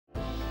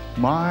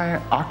My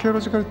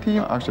archaeological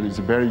team actually is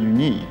very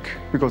unique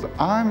because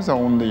I'm the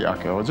only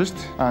archaeologist,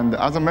 and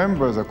other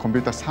members are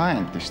computer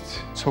scientists,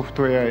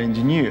 software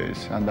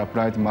engineers, and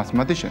applied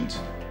mathematicians.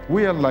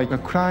 We are like a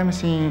crime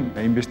scene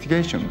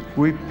investigation.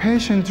 We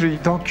patiently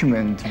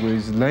document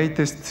with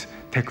latest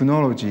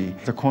technology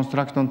the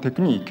construction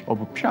technique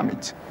of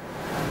pyramids.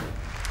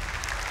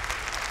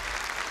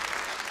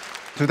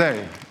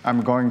 Today, I'm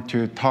going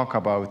to talk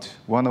about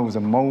one of the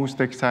most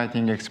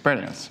exciting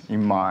experiences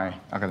in my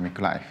academic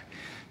life.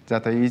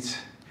 That is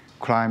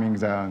climbing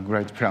the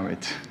Great Pyramid.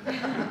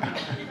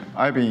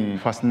 I've been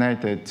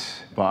fascinated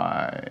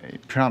by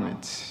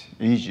pyramids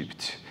in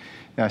Egypt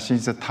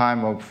since the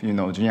time of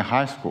junior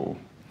high school.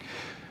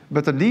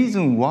 But the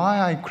reason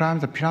why I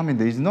climbed the pyramid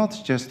is not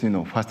just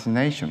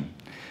fascination.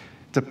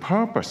 The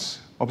purpose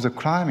of the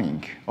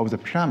climbing of the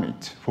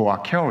pyramid for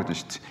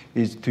archaeologists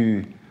is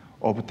to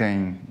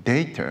obtain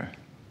data.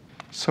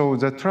 So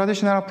the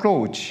traditional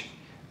approach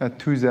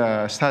to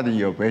the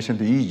study of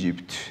ancient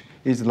Egypt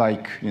is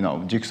like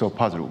jigsaw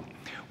puzzle.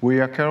 We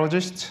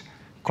archaeologists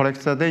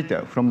collect the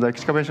data from the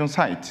excavation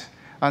site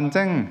and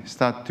then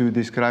start to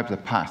describe the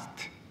past.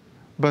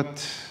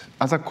 But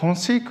as a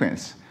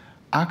consequence,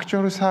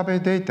 actual survey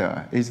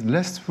data is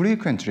less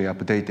frequently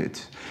updated.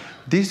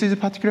 This is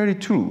particularly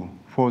true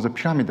for the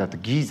pyramid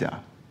at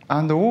Giza.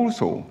 And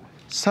also,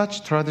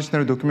 such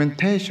traditional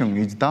documentation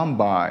is done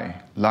by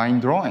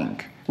line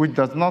drawing, which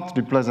does not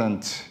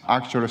represent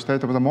actual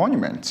state of the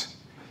monument.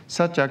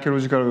 Such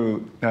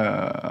archaeological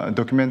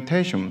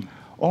documentation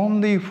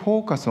only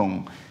focus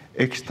on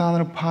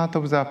external part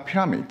of the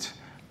pyramid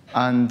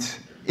and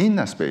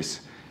inner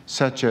space,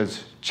 such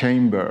as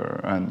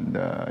chamber and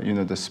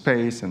the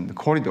space and the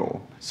corridor.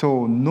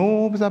 So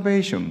no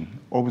observation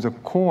of the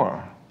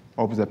core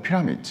of the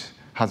pyramid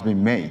has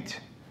been made,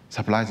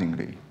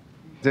 surprisingly.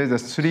 There's a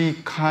three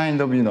kind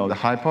of the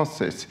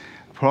hypothesis.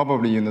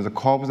 Probably the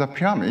core of the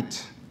pyramid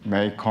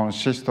may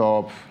consist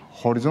of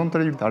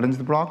horizontally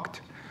arranged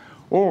blocks,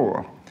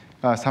 or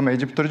some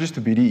Egyptologists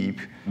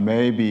believe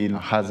maybe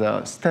has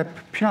a step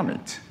pyramid,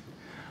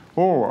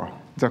 or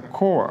the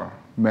core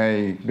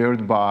may be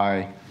built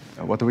by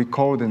what we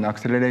call an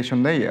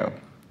acceleration layer.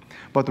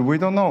 But we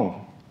don't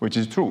know which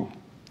is true.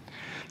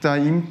 The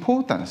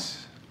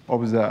importance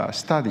of the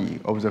study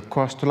of the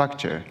core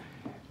structure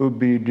would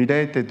be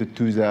related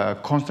to the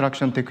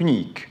construction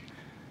technique,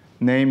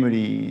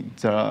 namely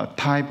the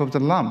type of the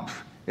lamp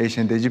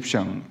ancient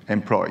Egyptians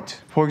employed.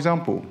 For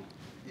example,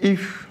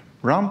 if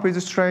lamp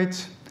is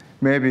straight,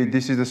 maybe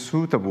this is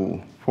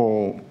suitable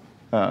for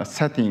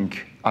setting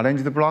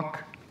arranged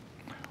block,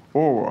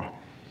 or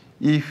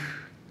if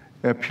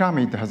a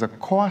pyramid has a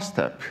core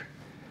step,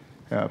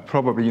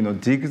 probably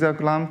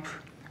zigzag lamp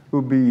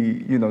would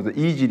be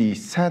easily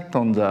set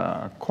on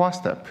the core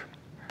step.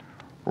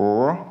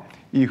 Or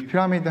if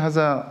pyramid has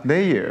a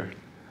layer,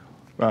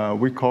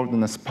 we call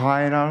it a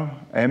spiral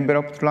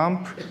enveloped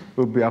lamp,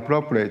 would be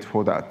appropriate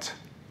for that.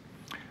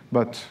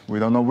 But we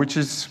don't know which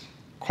is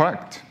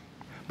correct.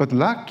 But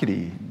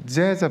luckily,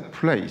 there's a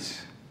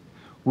place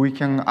we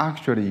can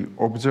actually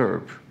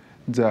observe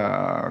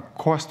the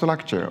core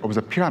structure of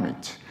the pyramid,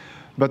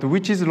 but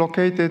which is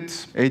located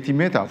 80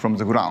 meters from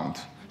the ground.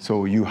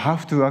 So you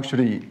have to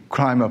actually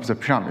climb up the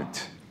pyramid.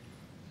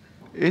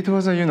 It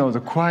was a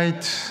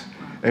quite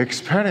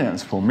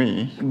experience for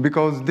me,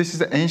 because this is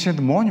an ancient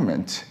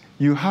monument.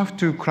 You have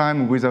to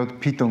climb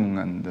without piton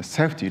and the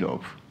safety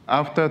rope.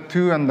 After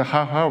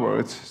 2.5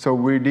 hours, so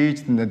we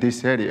reached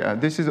this area.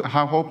 This is a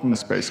half open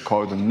space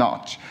called a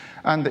notch.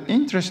 And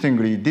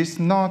interestingly, this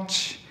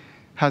notch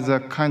has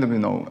a kind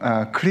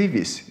of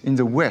crevice in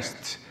the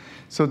west.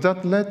 So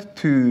that led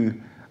to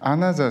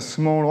another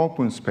small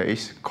open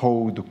space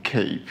called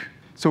cave.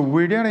 So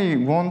we really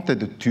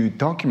wanted to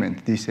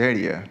document this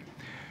area.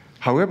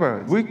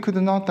 However, we could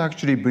not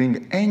actually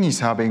bring any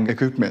surveying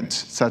equipment,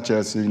 such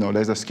as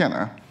laser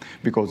scanner,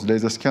 because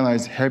laser scanner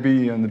is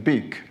heavy and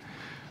big.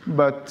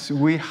 But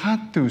we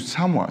had to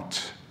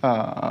somewhat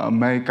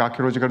make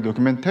archaeological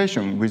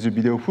documentation with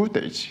video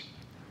footage.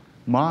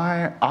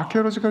 My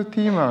archaeological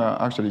team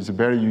actually is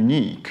very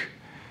unique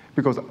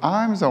because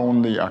I'm the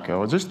only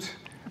archaeologist,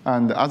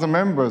 and other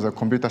members are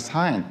computer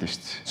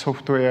scientists,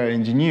 software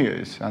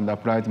engineers, and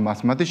applied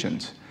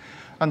mathematicians.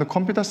 And the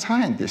computer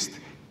scientists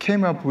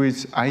came up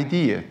with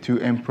idea to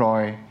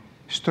employ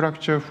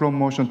structure from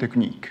motion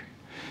technique.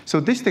 So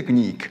this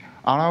technique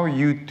allows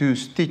you to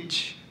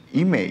stitch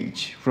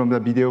image from the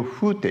video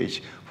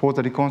footage for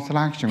the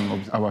reconstruction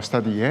of our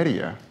study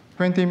area.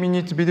 20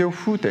 minutes video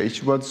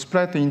footage was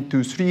spread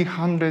into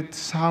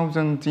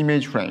 300,000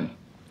 image frames.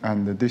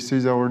 And this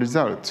is our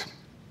result.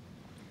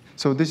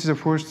 So this is the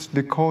first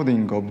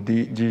decoding of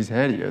these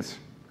areas.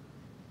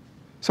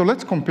 So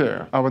let's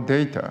compare our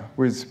data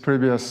with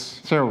previous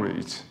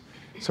theories.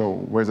 So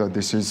whether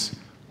this is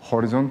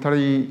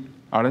horizontally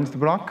arranged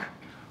block,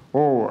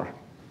 or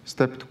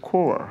stepped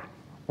core,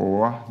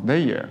 or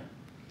layer.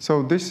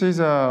 So this is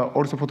an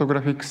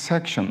orthophotographic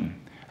section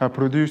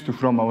produced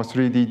from our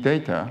 3D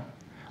data.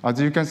 As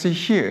you can see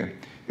here,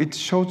 it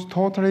shows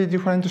totally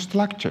different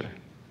structure.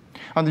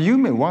 And you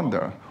may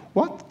wonder,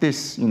 what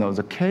this,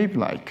 the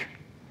cave-like?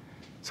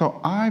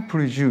 So I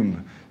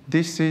presume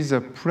this is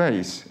a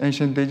place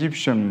ancient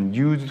Egyptian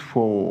used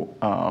for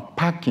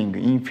packing,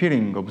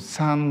 infilling of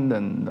sand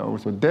and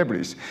also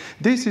debris.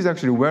 This is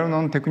actually a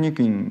well-known technique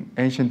in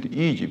ancient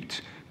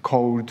Egypt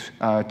called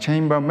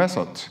chamber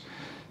method.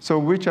 So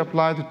which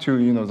applied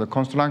to the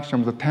construction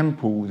of the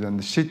temples and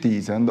the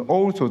cities and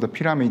also the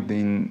pyramid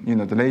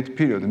in the late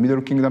period, the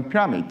Middle Kingdom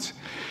pyramids.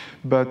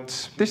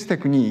 But this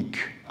technique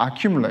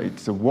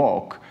accumulates the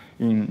work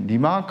in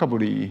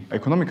remarkably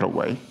economical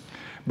way.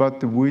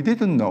 But we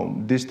didn't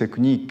know this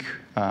technique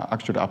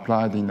actually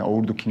applied in the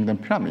Old Kingdom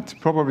pyramids.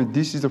 Probably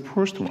this is the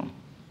first one.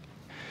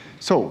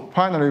 So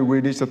finally,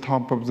 we reached the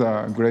top of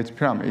the Great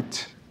Pyramid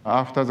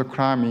after the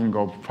climbing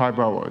of 5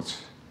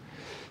 hours.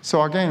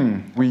 So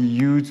again, we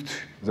used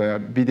the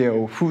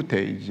video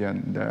footage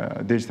and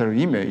digital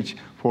image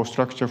for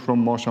structure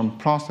from motion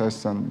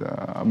process and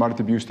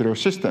multi-view stereo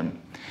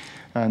system.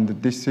 And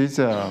this is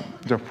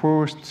the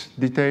first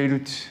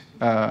detailed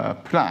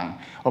plan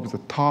of the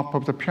top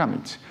of the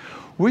pyramid,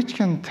 which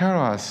can tell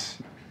us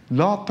a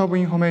lot of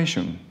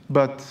information.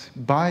 But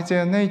by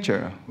their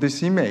nature,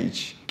 this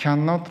image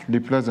cannot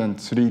represent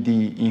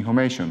 3D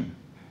information.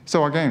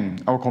 So again,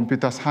 our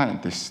computer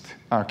scientists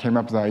came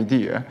up with the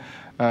idea,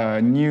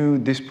 new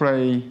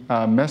display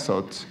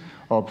method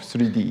of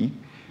 3D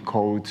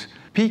called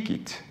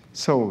PKIT.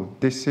 So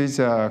this is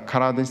a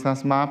color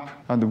distance map,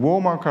 and the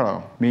warmer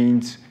color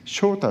means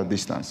shorter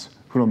distance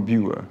from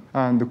viewer,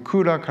 and the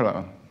cooler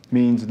color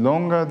means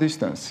longer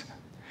distance.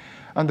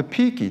 And the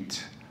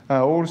PKIT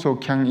also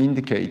can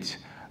indicate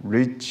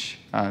ridge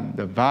and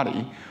the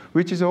valley,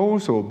 which is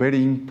also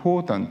very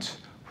important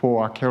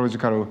for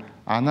archaeological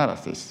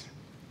analysis.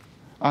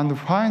 And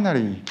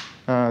finally,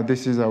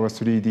 this is our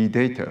 3D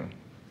data.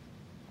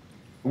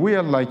 We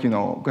are like,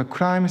 a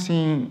crime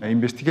scene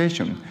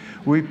investigation.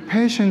 We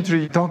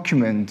patiently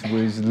document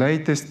with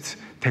latest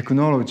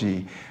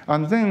technology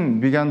and then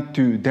began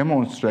to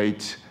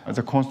demonstrate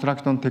the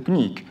construction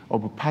technique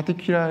of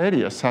particular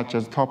areas such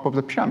as top of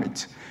the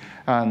pyramid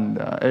and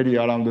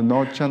area around the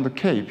notch and the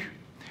cave.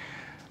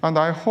 And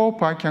I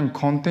hope I can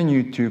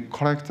continue to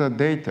collect the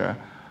data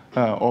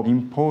of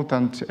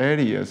important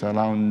areas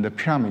around the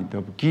pyramid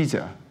of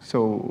Giza.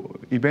 So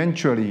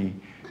eventually,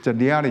 the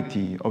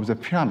reality of the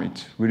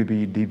pyramid will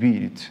be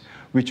revealed,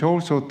 which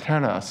also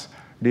tell us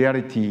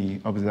reality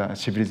of the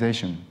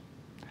civilization.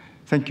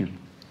 Thank you.